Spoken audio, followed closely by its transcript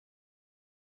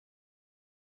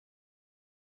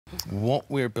What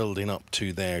we're building up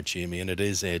to there, Jamie, and it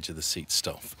is edge-of-the-seat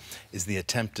stuff, is the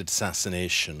attempted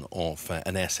assassination of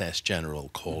an SS general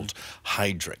called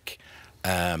Heydrich.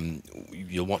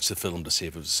 You'll watch the film to see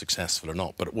if it was successful or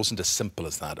not, but it wasn't as simple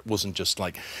as that. It wasn't just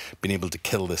like being able to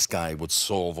kill this guy would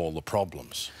solve all the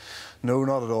problems. No,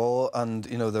 not at all. And,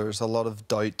 you know, there's a lot of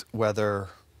doubt whether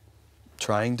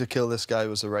trying to kill this guy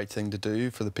was the right thing to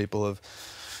do for the people of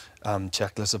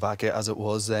Czechoslovakia as it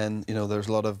was then. You know, there's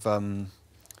a lot of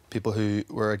people who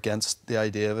were against the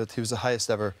idea of it. He was the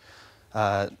highest ever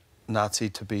Nazi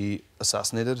to be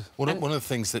assassinated. One of the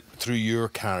things that, through your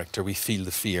character, we feel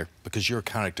the fear, because your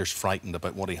character's frightened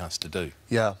about what he has to do.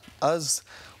 Yeah.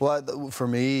 For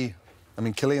me, I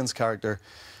mean, Cillian's character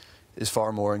is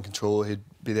far more in control. He'd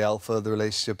be the alpha of the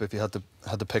relationship if you had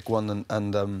to pick one.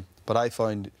 But I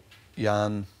found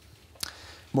Jan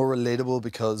more relatable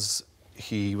because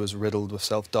he was riddled with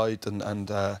self-doubt and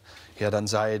he had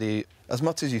anxiety. As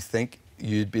much as you think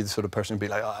you'd be the sort of person who'd be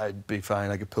like, oh, I'd be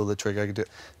fine, I could pull the trigger, I could do it.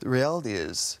 The reality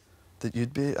is that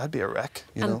I'd be a wreck,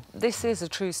 you know? This is a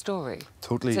true story.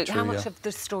 Totally true, how much of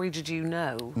the story did you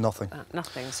know? Nothing.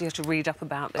 Nothing, so you have to read up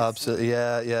about this? Absolutely,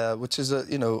 yeah, which is,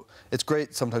 you know, it's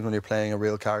great sometimes when you're playing a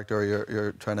real character or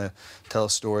you're trying to tell a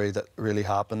story that really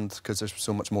happened, because there's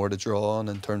so much more to draw on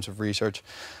in terms of research.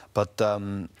 But, I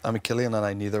mean, Cillian and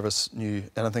I, neither of us knew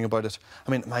anything about it.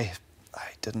 I mean, I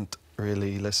didn't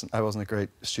really listen. I wasn't a great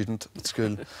student at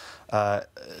school.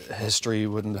 History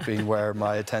wouldn't have been where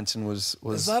my attention was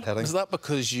heading. Is that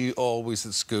because you always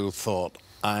at school thought,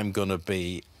 I'm going to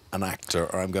be an actor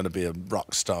or I'm going to be a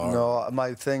rock star? No,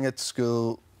 my thing at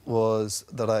school was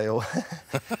that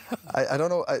I don't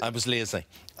know. I was lazy.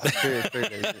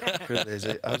 Pretty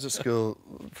lazy. I was at school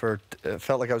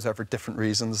felt like I was there for different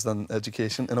reasons than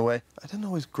education, in a way. I didn't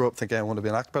always grow up thinking I wanted to be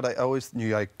an actor, but I always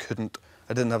knew I couldn't.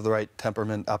 I didn't have the right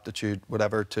temperament, aptitude,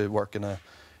 whatever, to work in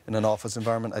an office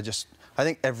environment. I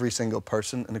think every single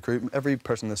person in the crew, every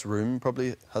person in this room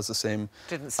probably has the same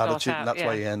attitude, and that's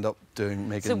why you end up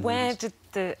making So where movies. did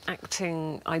the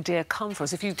acting idea come from?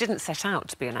 So if you didn't set out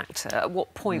to be an actor, at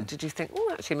what point did you think, oh,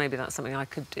 actually, maybe that's something I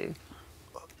could do?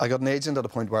 I got an agent at a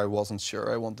point where I wasn't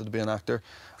sure I wanted to be an actor.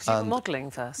 So you were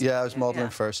modelling first? Yeah, I was modelling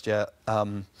first, yeah.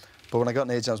 But when I got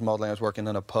an agent, I was modelling. I was working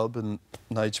in a pub in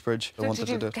Knightsbridge. So did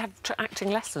you have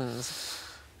acting lessons?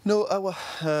 No,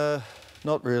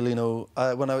 not really, no.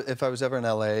 If I was ever in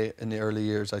LA in the early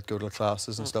years, I'd go to the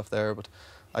classes and stuff there, but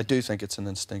I do think it's an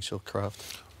instinctual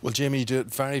craft. Well, Jamie, you do it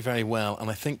very, very well,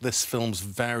 and I think this film's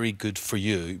very good for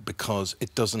you because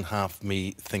it doesn't have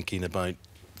me thinking about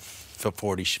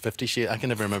 50 Shades. I can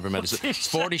never remember. It's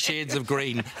 40 Shades of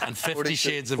Green and 50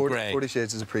 Shades of Grey. 40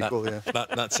 Shades is a prequel, yeah.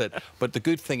 That's it. But the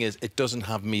good thing is, it doesn't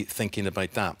have me thinking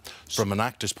about that. From an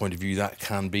actor's point of view, that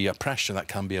can be a pressure, that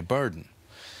can be a burden.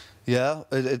 Yeah,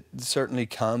 it certainly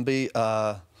can be.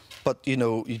 But, you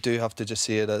know, you do have to just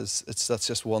see it as that's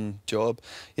just one job.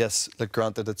 Yes, like,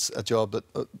 granted, it's a job that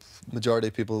majority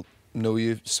of people know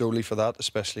you solely for that,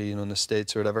 especially, you know, in the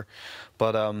States or whatever.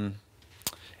 But,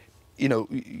 you know,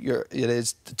 it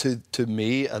is to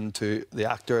me and to the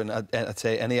actor, and I'd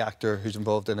say any actor who's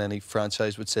involved in any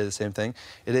franchise would say the same thing.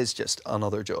 It is just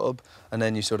another job, and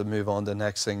then you sort of move on to the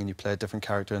next thing and you play a different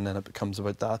character, and then it becomes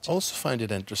about that. I also find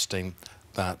it interesting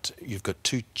that you've got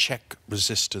two Czech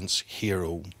resistance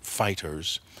hero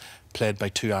fighters played by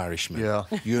two Irishmen. Yeah.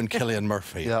 You and Cillian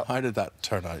Murphy. Yeah. How did that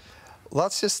turn out? Well,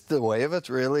 that's just the way of it,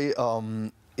 really.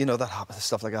 You know,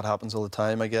 stuff like that happens all the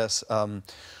time, I guess.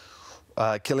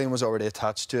 Cillian was already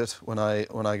attached to it when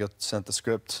I got sent the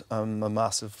script. I'm a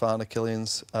massive fan of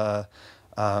Cillian's.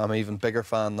 I'm an even bigger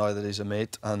fan now that he's a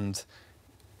mate, and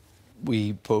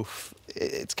we both,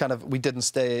 it's kind of, we didn't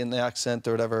stay in the accent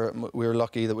or whatever. We were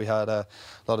lucky that we had a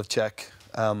lot of Czech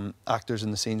actors in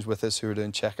the scenes with us who were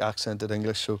doing Czech accented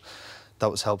English, so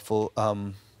that was helpful.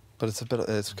 But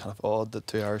it's kind of odd that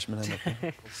two Irishmen end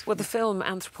up. Well, the film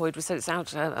Anthropoid was, so it's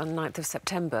out on 9th of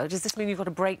September. Does this mean you've got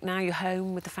a break now? You're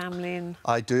home with the family? And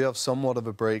I do have somewhat of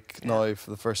a break now for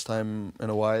the first time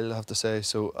in a while, I have to say.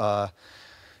 So,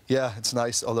 yeah, it's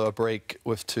nice, although a break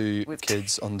with two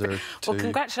kids under 2. Well,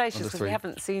 congratulations, because we 3.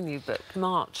 haven't seen you, but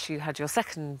March you had your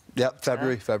second. Yeah,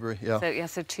 February, yeah. So, yeah,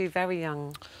 so two very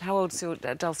young. How old's your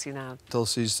Dulcie now?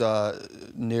 Dulcie's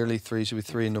nearly 3, she'll be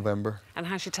 3 in November. And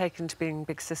how's she taken to being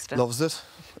big sister? Loves it.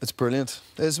 It's brilliant.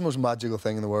 It's the most magical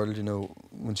thing in the world, you know.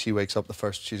 When she wakes up,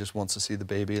 she just wants to see the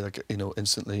baby, like, you know,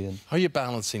 instantly. And how are you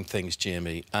balancing things,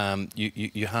 Jamie?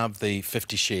 You have the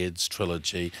 50 Shades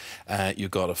trilogy.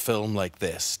 You've got a film like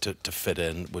this to fit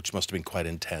in, which must have been quite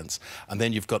intense. And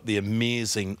then you've got the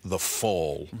amazing The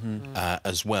Fall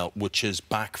as well, which is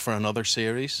back for another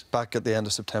series. Back at the end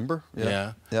of September.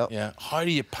 Yeah. Yeah. How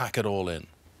do you pack it all in?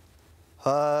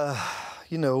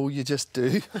 You know, you just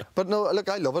do. But no, look,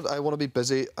 I love it. I want to be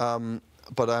busy.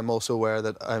 But I'm also aware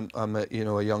that I'm a, you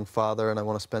know, a young father and I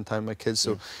want to spend time with my kids.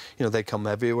 So, you know, they come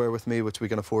everywhere with me, which we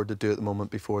can afford to do at the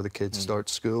moment before the kids start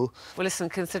school. Well, listen,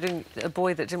 considering a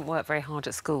boy that didn't work very hard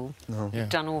at school, you've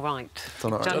done all right.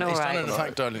 Done all right. Done all He's right. done it, in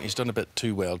fact, darling, he's done a bit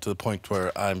too well, to the point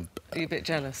where I'm... Are you a bit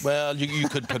jealous? Well, you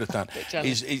could put it that.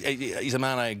 He's a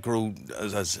man I grow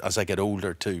as I get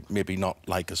older to maybe not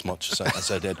like as much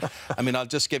as I did. I mean, I'll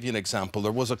just give you an example.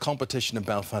 There was a competition in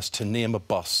Belfast to name a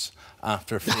bus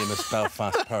after a famous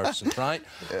Belfast person, right?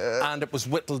 And it was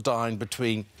whittled down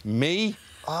between me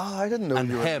I didn't know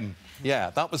and him.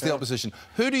 Yeah, that was the opposition.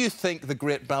 Who do you think the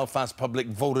great Belfast public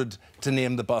voted to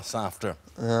name the bus after?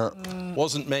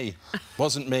 Wasn't me.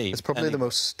 Wasn't me. It's probably the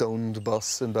most stoned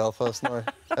bus in Belfast now.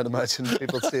 I'd imagine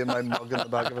people seeing my mug in the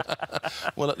back of it.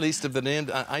 Well, at least if the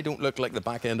name... I don't look like the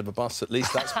back end of a bus, at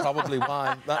least. That's probably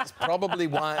why. That's probably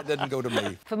why it didn't go to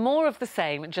me. For more of the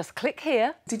same, just click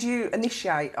here. Did you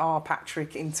initiate our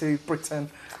Patrick into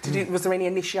Britain? Was there any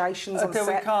initiations on set?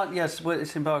 We can't, yes, well,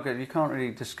 it's embargoed. You can't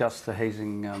really discuss the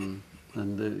hazing and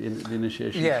the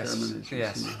initiation ceremonies.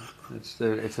 Yes.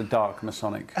 It's a dark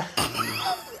Masonic.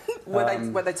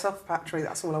 Were they tough, Patrick?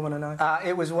 That's all I want to know.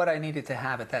 It was what I needed to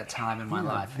have at that time in my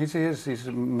life. He's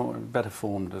better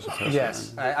formed as a person.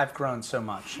 Yes, I've grown so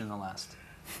much in the last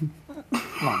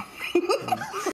month.